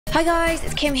Hi guys,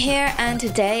 it's Kim here, and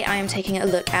today I am taking a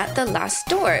look at The Last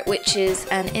Door, which is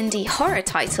an indie horror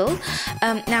title.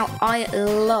 Now, I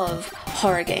love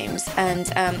horror games,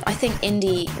 and I think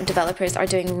indie developers are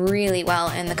doing really well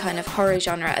in the kind of horror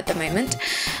genre at the moment.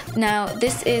 Now,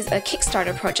 this is a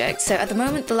Kickstarter project, so at the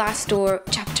moment The Last Door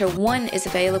Chapter 1 is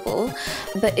available,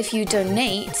 but if you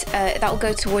donate, that will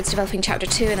go towards developing Chapter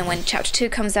 2, and then when Chapter 2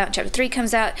 comes out, Chapter 3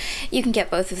 comes out, you can get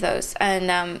both of those.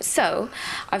 And so,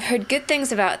 I've heard good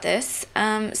things about this,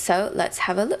 so let's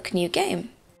have a look. New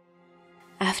game.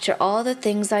 After all the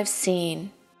things I've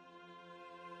seen.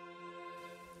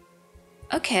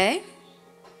 Okay.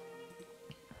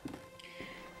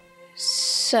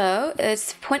 So,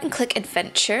 it's point and click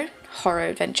adventure, horror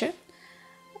adventure.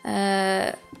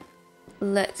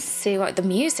 Let's see what, the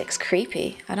music's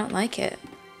creepy. I don't like it.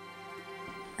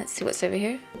 Let's see what's over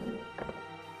here.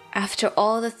 After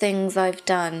all the things I've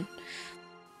done.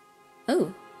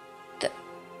 Oh.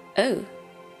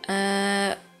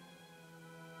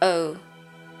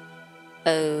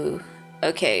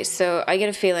 Okay, so I get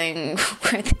a feeling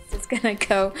where this is gonna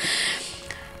go.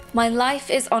 My life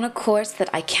is on a course that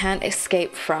I can't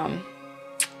escape from.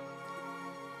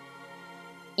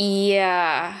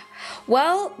 Yeah.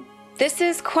 Well, this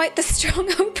is quite the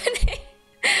strong opening.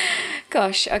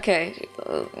 Gosh, okay.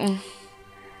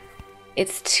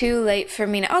 It's too late for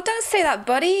me now. Oh, don't say that,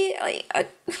 buddy.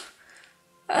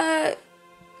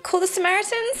 Call the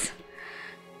Samaritans?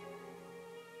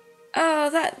 Oh,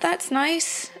 that's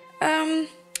nice.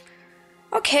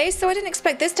 Okay, so I didn't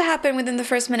expect this to happen within the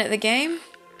first minute of the game.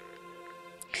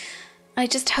 I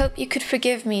just hope you could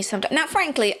forgive me sometime. Now,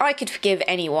 frankly, I could forgive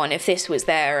anyone if this was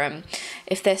their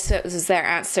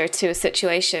answer to a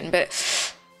situation, but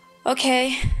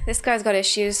okay, this guy's got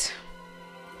issues.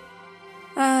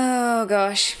 Oh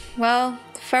gosh. Well,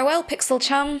 farewell, Pixel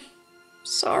Chum.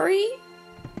 Sorry.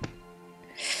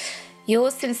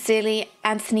 Yours sincerely,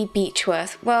 Anthony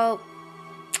Beechworth. Well,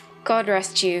 God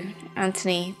rest you,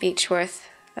 Anthony Beechworth.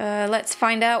 Let's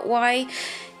find out why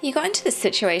you got into this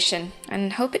situation,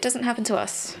 and hope it doesn't happen to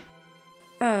us.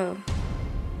 Oh.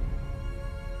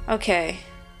 Okay.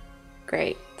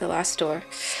 Great. The Last Door.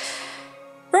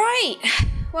 Right!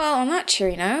 Well, on that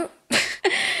cheery note,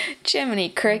 Jiminy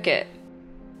Cricket.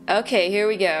 Okay, here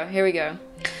we go.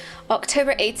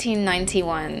 October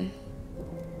 1891.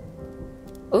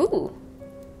 Ooh,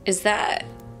 is that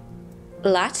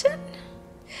Latin?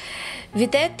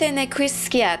 Videte ne quis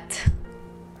sciat.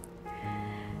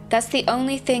 That's the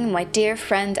only thing my dear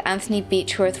friend Anthony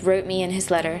Beechworth wrote me in his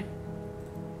letter.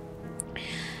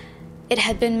 It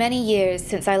had been many years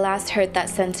since I last heard that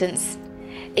sentence.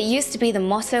 It used to be the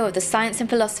motto of the science and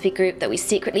philosophy group that we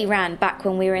secretly ran back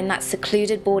when we were in that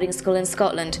secluded boarding school in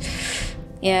Scotland.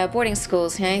 Yeah, boarding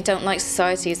schools, don't like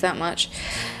societies that much.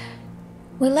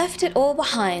 We left it all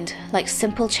behind, like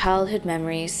simple childhood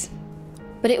memories.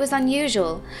 But it was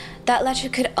unusual. That letter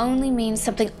could only mean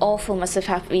something awful must have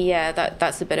happened. Yeah,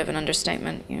 that's a bit of an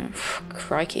understatement.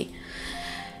 Crikey.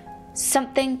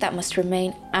 Something that must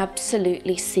remain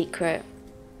absolutely secret.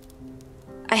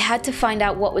 I had to find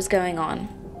out what was going on.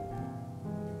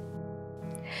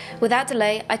 Without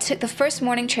delay, I took the first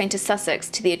morning train to Sussex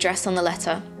to the address on the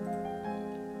letter.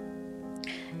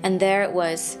 And there it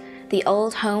was. The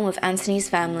old home of Anthony's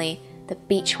family, the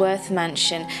Beechworth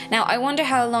Mansion. Now, I wonder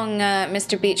how long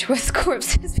Mr. Beechworth's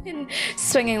corpse has been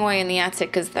swinging away in the attic,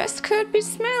 because this could be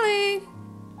smelly.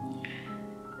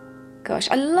 Gosh,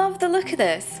 I love the look of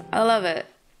this. I love it.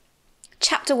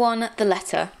 Chapter 1, The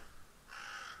Letter.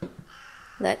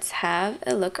 Let's have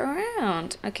a look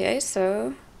around. Okay,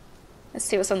 so let's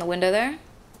see what's on the window there.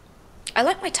 I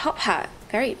like my top hat.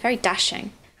 Very, very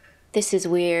dashing. This is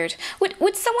weird.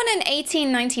 Would someone in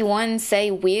 1891 say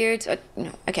weird?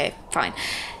 No, okay, fine.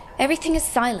 Everything is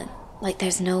silent, like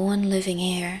there's no one living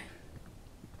here.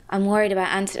 I'm worried about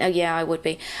Anthony. Oh yeah, I would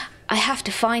be. I have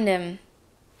to find him.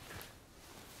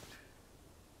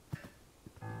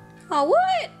 Oh,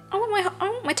 what? I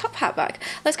want my top hat back.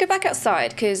 Let's go back outside,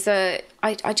 because I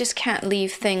just can't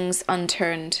leave things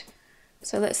unturned.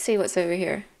 So let's see what's over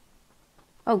here.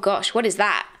 Oh gosh, what is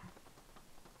that?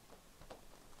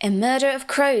 A murder of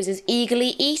crows is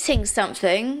eagerly eating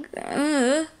something.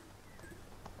 No,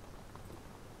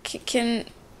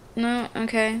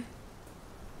 okay.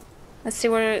 Let's see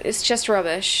what it's just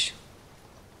rubbish.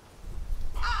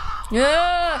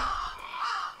 They're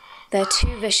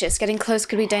too vicious. Getting close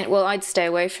could be dangerous. Well, I'd stay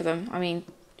away from them. I mean,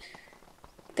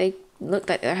 they look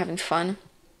like they're having fun.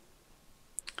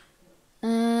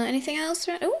 Anything else?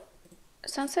 Oh,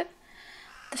 sunset.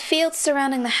 The fields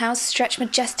surrounding the house stretch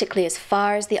majestically as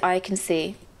far as the eye can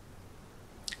see.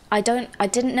 I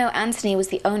didn't know Anthony was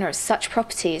the owner of such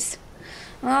properties.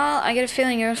 Well, I get a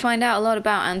feeling you're gonna find out a lot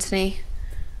about Anthony.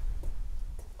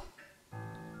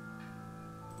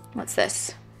 What's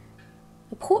this?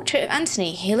 A portrait of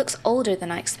Anthony. He looks older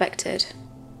than I expected.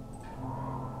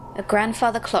 A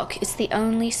grandfather clock. It's the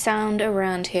only sound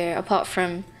around here apart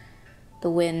from the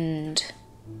wind.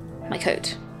 My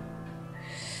coat.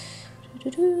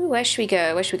 Where should we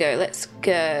go? Where should we go? Let's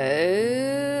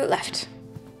go left.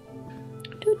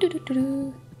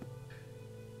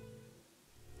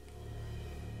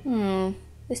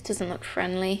 This doesn't look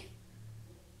friendly.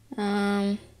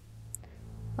 Well,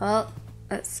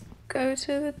 let's go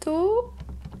to the door.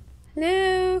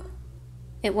 Hello?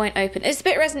 It won't open. It's a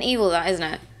bit Resident Evil, that, isn't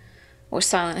it? Or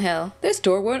Silent Hill. This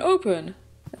door won't open.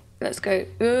 Let's go.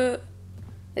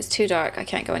 It's too dark. I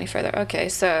can't go any further. Okay,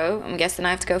 so I'm guessing I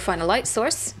have to go find a light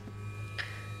source.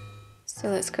 So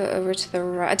let's go over to the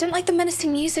right. I don't like the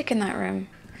menacing music in that room.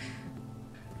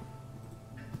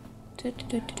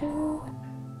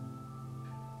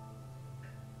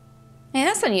 Hey,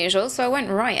 that's unusual. So I went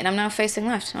right and I'm now facing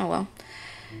left. Oh well.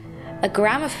 A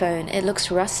gramophone. It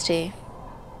looks rusty.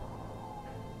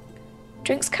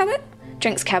 Drinks cabinet?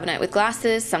 Drinks cabinet with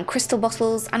glasses, some crystal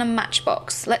bottles, and a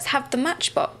matchbox. Let's have the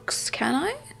matchbox, can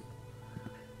I?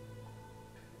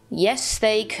 Yes,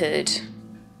 they could.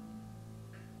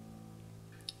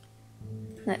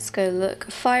 Let's go look.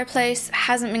 A fireplace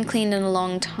hasn't been cleaned in a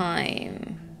long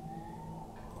time.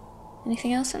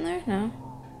 Anything else in there? No.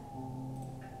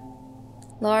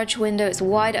 Large window, it's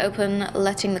wide open,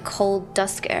 letting the cold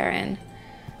dusk air in.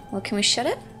 Well, can we shut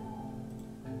it?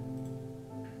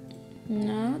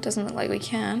 No, it doesn't look like we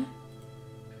can.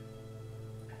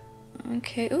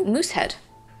 Okay, oh, moose head.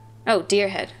 Oh, deer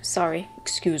head, sorry,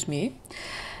 excuse me.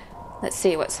 Let's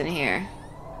see what's in here.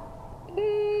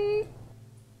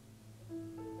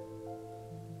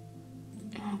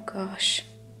 Oh gosh.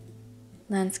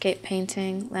 Landscape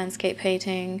painting, landscape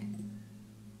painting.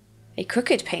 A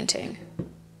crooked painting.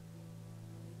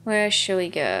 Where shall we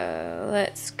go?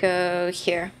 Let's go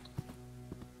here.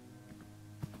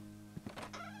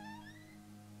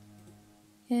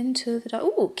 Into the dark.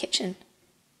 Ooh, kitchen.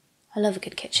 I love a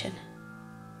good kitchen.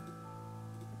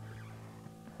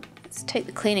 Let's take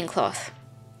the cleaning cloth.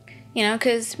 You know,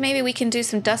 because maybe we can do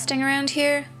some dusting around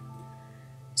here.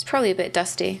 It's probably a bit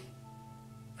dusty.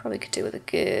 Probably could do with a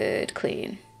good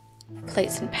clean.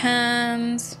 Plates and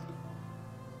pans.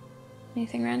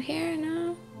 Anything around here?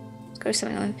 No? Let's go to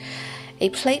something on. A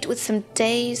plate with some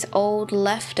days old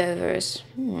leftovers.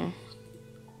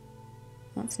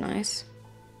 That's nice.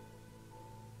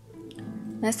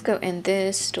 Let's go in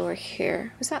this door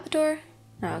here. Was that the door?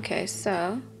 Oh, okay,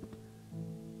 so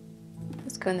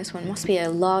let's go in this one. Must be a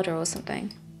larder or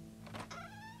something.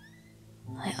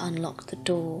 I unlocked the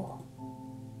door.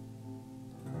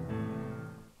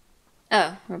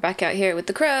 Oh, we're back out here with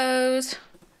the crows.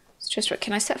 It's just what.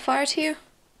 Can I set fire to you?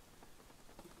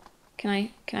 Can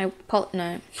I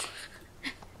no.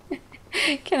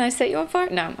 Can I set you on fire?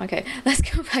 No, okay. Let's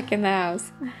go back in the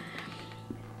house.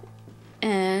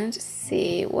 And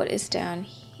see what is down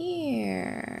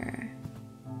here.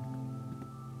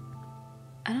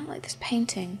 I don't like this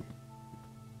painting.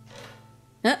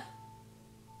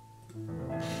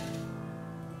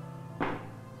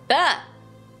 Ah!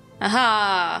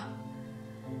 Aha!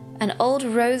 An old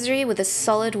rosary with a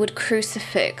solid wood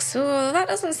crucifix. Oh, that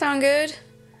doesn't sound good.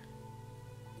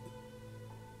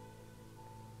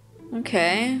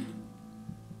 Okay.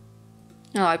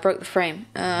 Oh, I broke the frame.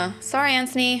 Sorry,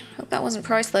 Anthony. Hope that wasn't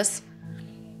priceless.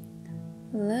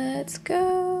 Let's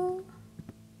go.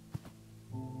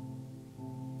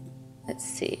 Let's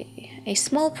see. A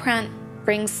small plant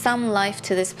brings some life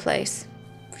to this place.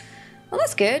 Well,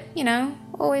 that's good, you know.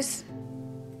 Always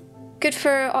good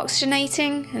for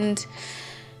oxygenating, and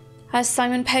as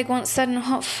Simon Pegg once said in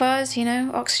Hot Fuzz, you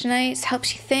know, oxygenates,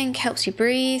 helps you think, helps you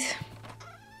breathe.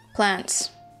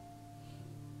 Plants.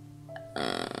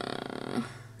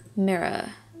 Mirror.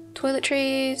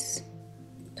 Toiletries.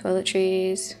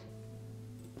 Toiletries.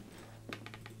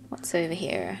 What's over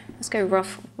here? Let's go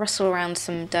rustle around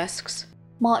some desks.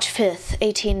 March 5th,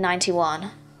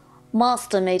 1891.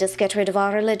 Master made us get rid of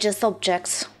our religious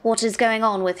objects. What is going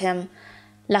on with him?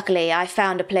 Luckily, I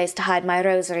found a place to hide my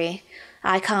rosary.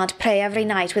 I can't pray every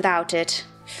night without it.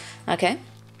 Okay.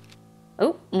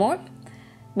 Oh, more?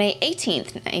 May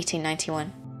 18th,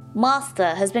 1891.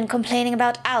 Master has been complaining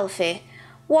about Alfie.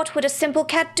 What would a simple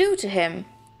cat do to him?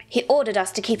 He ordered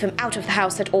us to keep him out of the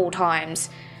house at all times.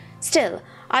 Still,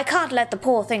 I can't let the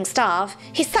poor thing starve.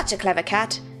 He's such a clever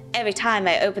cat. Every time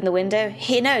I open the window,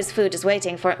 he knows food is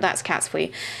waiting for him. That's cats for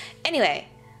you. Anyway,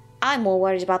 I'm more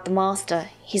worried about the master.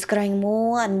 He's growing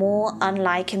more and more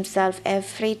unlike himself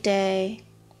every day.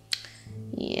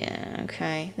 Yeah,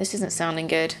 okay. This isn't sounding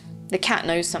good. The cat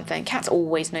knows something. Cats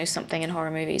always know something in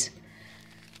horror movies.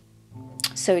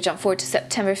 So we jump forward to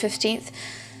September 15th.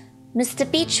 Mr.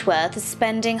 Beechworth is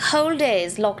spending whole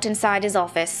days locked inside his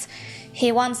office.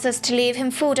 He wants us to leave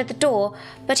him food at the door,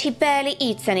 but he barely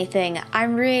eats anything.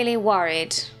 I'm really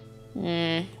worried.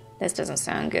 This doesn't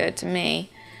sound good to me.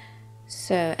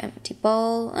 So, empty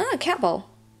bowl. Ah, cat bowl.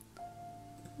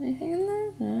 Anything in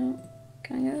there? No.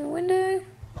 Can I go to the window?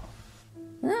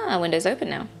 Ah, window's open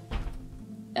now.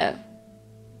 Oh.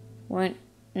 Won't.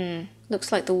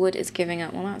 Looks like the wood is giving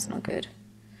up. Well, that's not good.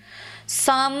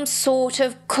 Some sort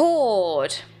of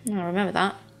cord. I remember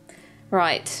that.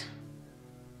 Right.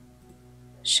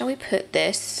 Shall we put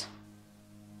this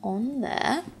on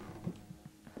there?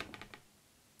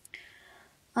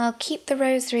 I'll keep the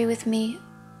rosary with me.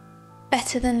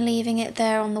 Better than leaving it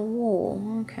there on the wall.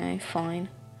 Okay, fine.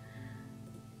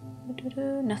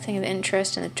 Nothing of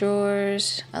interest in the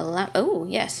drawers. A lamp. Oh,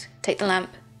 yes. Take the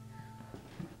lamp.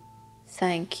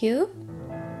 Thank you.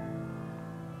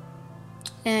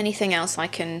 Anything else I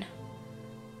can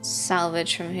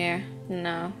salvage from here?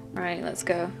 No. Right, let's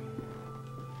go.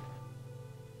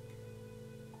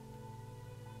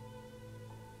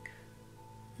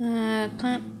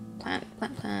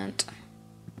 Plant.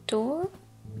 Door?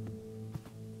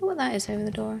 I wonder what that is over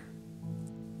the door.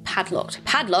 Padlocked.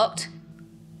 Padlocked?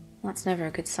 That's never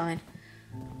a good sign.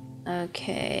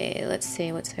 Okay, let's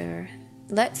see what's over.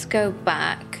 Let's go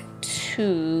back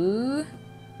to...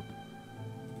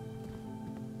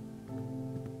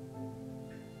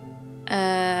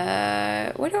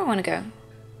 where do I want to go?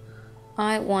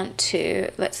 I want to...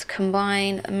 Let's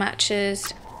combine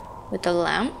matches with the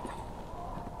lamp.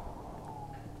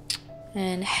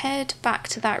 And head back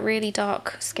to that really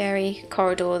dark, scary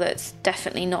corridor that's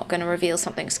definitely not going to reveal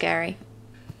something scary.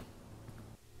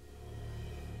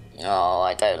 Oh,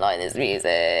 I don't like this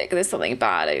music. There's something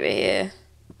bad over here.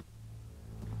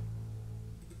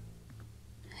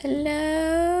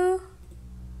 Hello?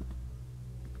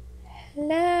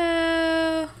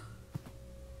 Hello?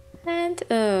 And...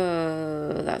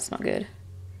 oh, that's not good.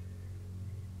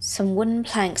 Some wooden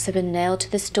planks have been nailed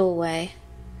to this doorway.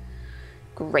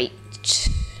 Great.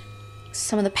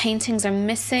 Some of the paintings are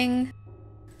missing.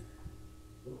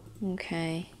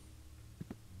 Okay.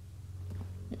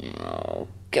 Oh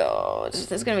god,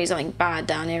 there's gonna be something bad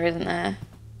down here, isn't there?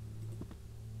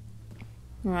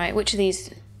 Right, which of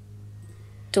these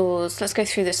doors? Let's go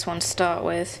through this one to start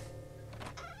with.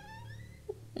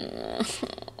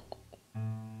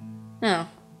 Oh,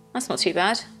 that's not too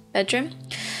bad. Bedroom.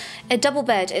 A double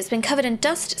bed. It's been covered in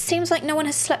dust. Seems like no one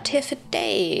has slept here for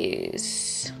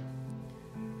days.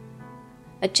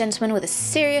 A gentleman with a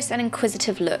serious and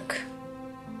inquisitive look.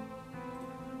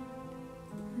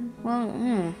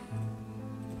 Well,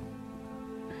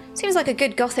 seems like a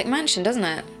good gothic mansion, doesn't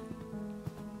it?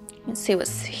 Let's see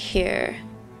what's here.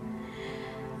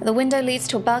 The window leads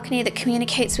to a balcony that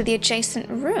communicates with the adjacent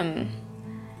room.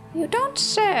 You don't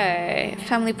say.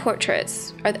 Family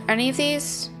portraits. Are there any of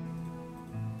these?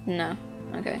 No.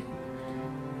 Okay.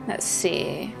 Let's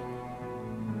see.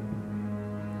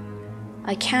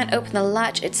 I can't open the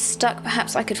latch. It's stuck.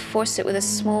 Perhaps I could force it with a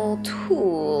small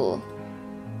tool.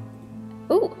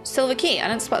 Ooh, silver key. I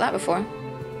didn't spot that before.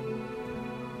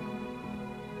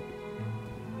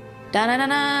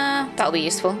 Da-na-na-na. That'll be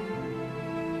useful.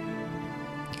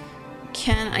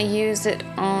 Can I use it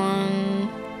on...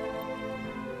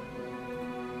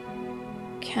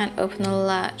 Can't open the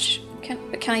latch.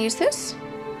 Can I use this?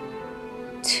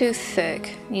 Too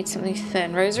thick. Need something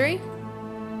thin. Rosary?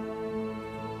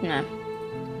 No.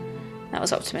 That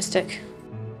was optimistic.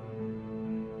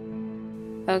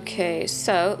 Okay,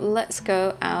 so let's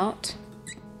go out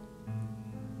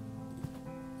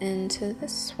into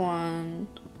this one.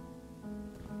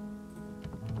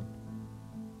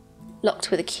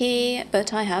 Locked with a key,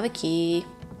 but I have a key.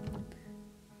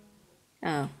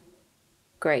 Oh,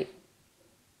 great.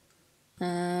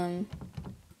 Oh,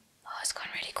 it's gone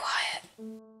really quiet.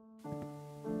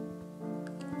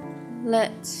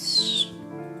 Let's...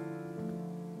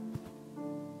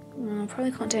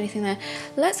 probably can't do anything there.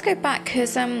 Let's go back,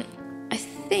 because I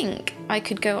think I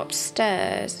could go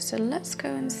upstairs. So let's go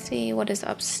and see what is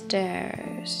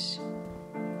upstairs.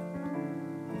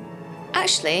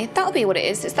 Actually, that'll be what it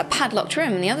is. It's that padlocked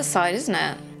room on the other side, isn't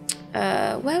it?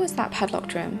 Where was that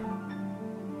padlocked room?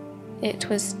 It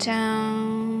was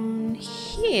down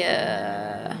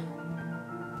here.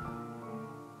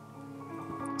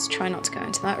 Let's try not to go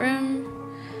into that room.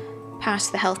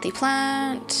 Past the healthy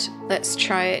plant. Let's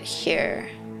try it here.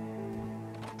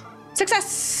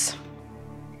 Success!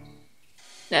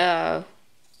 Oh.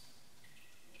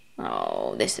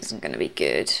 Oh, this isn't going to be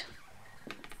good.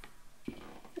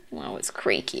 Oh, it's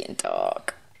creaky and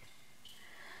dark.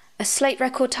 A slate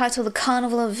record titled The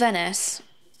Carnival of Venice.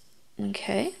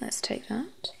 Okay, let's take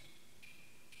that.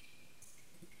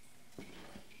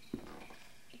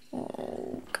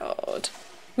 Oh, God.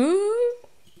 Ooh.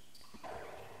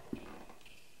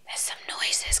 There's some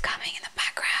noises coming in the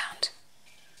background.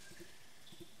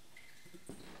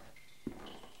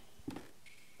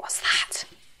 What's that?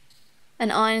 An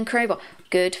iron crowbar.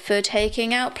 Good for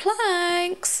taking out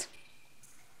planks.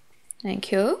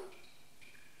 Thank you.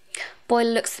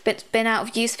 Boiler looks been out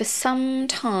of use for some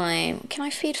time. Can I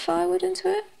feed firewood into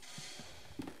it?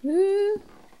 Ooh.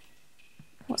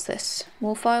 What's this?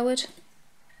 More firewood?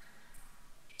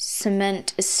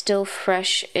 Cement is still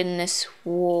fresh in this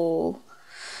wall.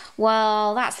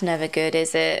 Well, that's never good,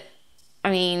 is it? I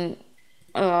mean,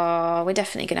 oh, we're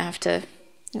definitely going to have to...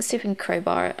 Let's see if we can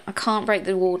crowbar it. I can't break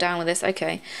the wall down with this.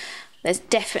 Okay. There's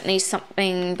definitely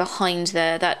something behind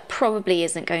there that probably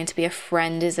isn't going to be a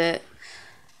friend, is it?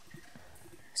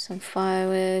 Some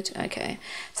firewood. Okay.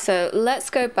 So let's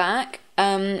go back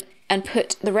and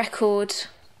put the record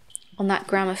on that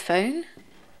gramophone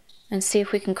and see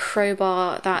if we can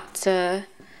crowbar that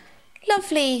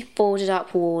lovely boarded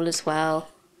up wall as well.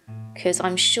 Because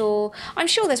I'm sure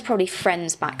there's probably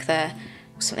friends back there.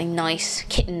 Something nice,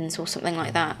 kittens or something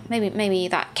like that. Maybe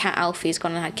that cat Alfie's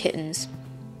gone and had kittens.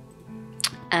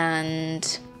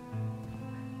 And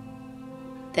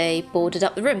they boarded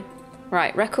up the room.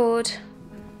 Right, record,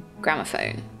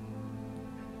 gramophone.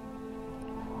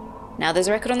 Now there's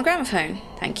a record on the gramophone.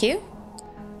 Thank you.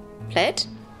 Play it.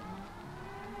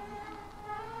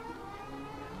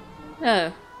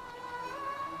 Oh.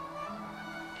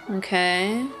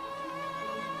 Okay.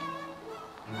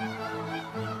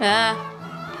 Ah.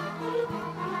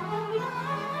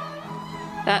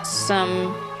 That's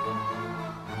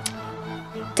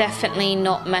definitely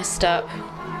not messed up.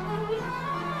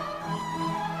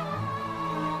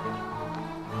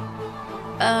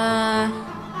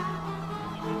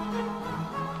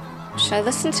 Should I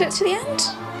listen to it to the end?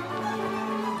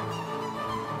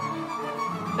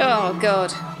 Oh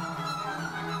God.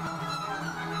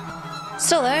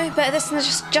 Still though, better this than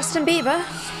just Justin Bieber.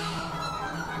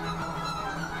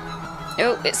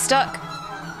 Oh, it's stuck.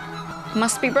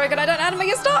 Must be broken. I don't know how to make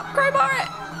it stop. Crowbar it.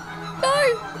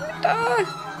 No.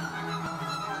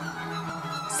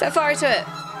 Set fire to it.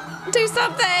 Do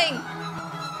something.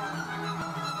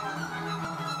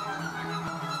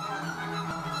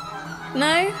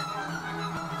 No.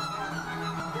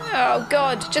 Oh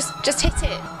God. Just hit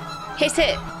it. Hit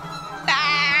it.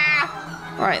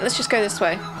 Ah. All right. Let's just go this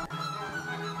way.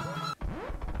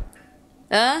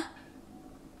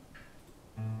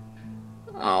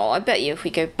 Oh, I bet you if we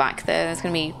go back there, there's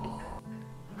gonna be...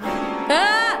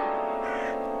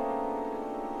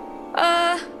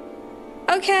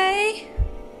 Okay.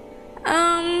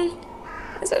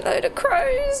 There's a load of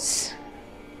crows.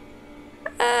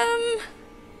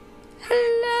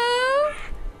 Hello?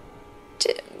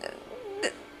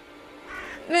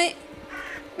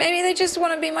 Maybe they just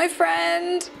want to be my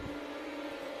friend.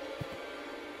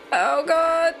 Oh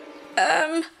God.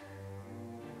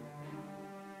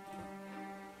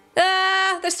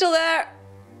 They're still there.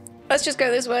 Let's just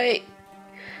go this way.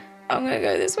 I'm gonna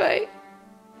go this way.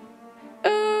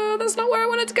 That's not where I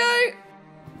wanted to go.